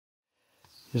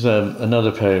Here's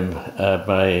another poem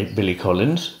by Billy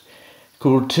Collins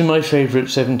called To My Favourite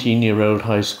 17-Year-Old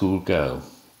High School Girl.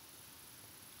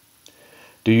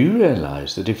 Do you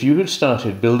realise that if you had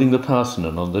started building the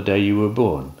Parthenon on the day you were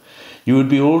born, you would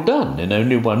be all done in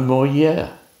only one more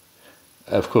year?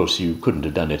 Of course, you couldn't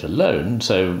have done it alone,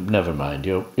 so never mind,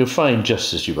 you're fine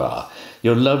just as you are.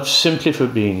 You're loved simply for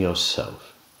being yourself.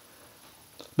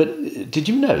 But did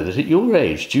you know that at your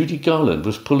age, Judy Garland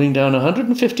was pulling down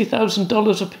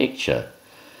 $150,000 a picture?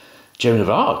 Joan of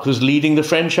Arc was leading the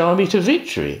French army to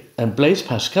victory, and Blaise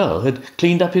Pascal had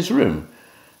cleaned up his room.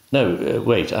 No,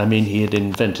 wait, I mean he had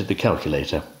invented the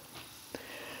calculator.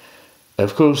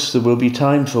 Of course, there will be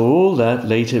time for all that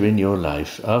later in your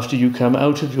life, after you come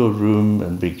out of your room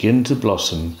and begin to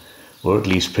blossom, or at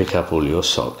least pick up all your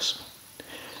socks.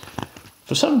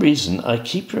 For some reason, I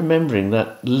keep remembering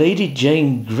that Lady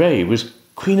Jane Grey was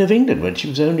Queen of England when she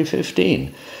was only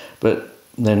 15, but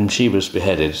then she was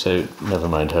beheaded, so never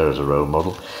mind her as a role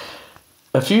model.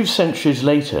 A few centuries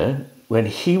later, when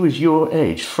he was your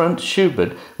age, Franz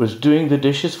Schubert was doing the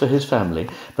dishes for his family,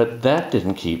 but that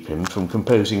didn't keep him from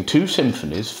composing 2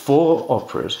 symphonies, 4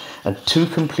 operas, and 2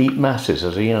 complete masses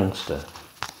as a youngster.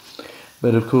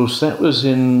 But of course, that was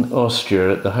in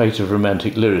Austria at the height of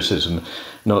romantic lyricism,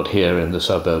 not here in the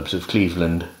suburbs of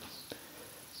Cleveland.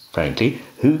 Frankly,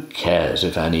 who cares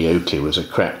if Annie Oakley was a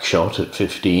crack shot at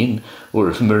 15, or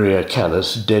if Maria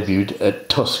Callas debuted at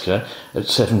Tosca at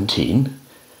 17?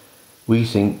 We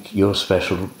think you're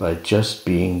special by just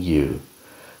being you,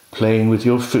 playing with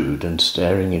your food and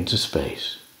staring into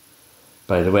space.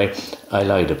 By the way, I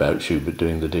lied about Schubert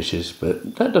doing the dishes,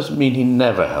 but that doesn't mean he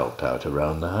never helped out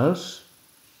around the house.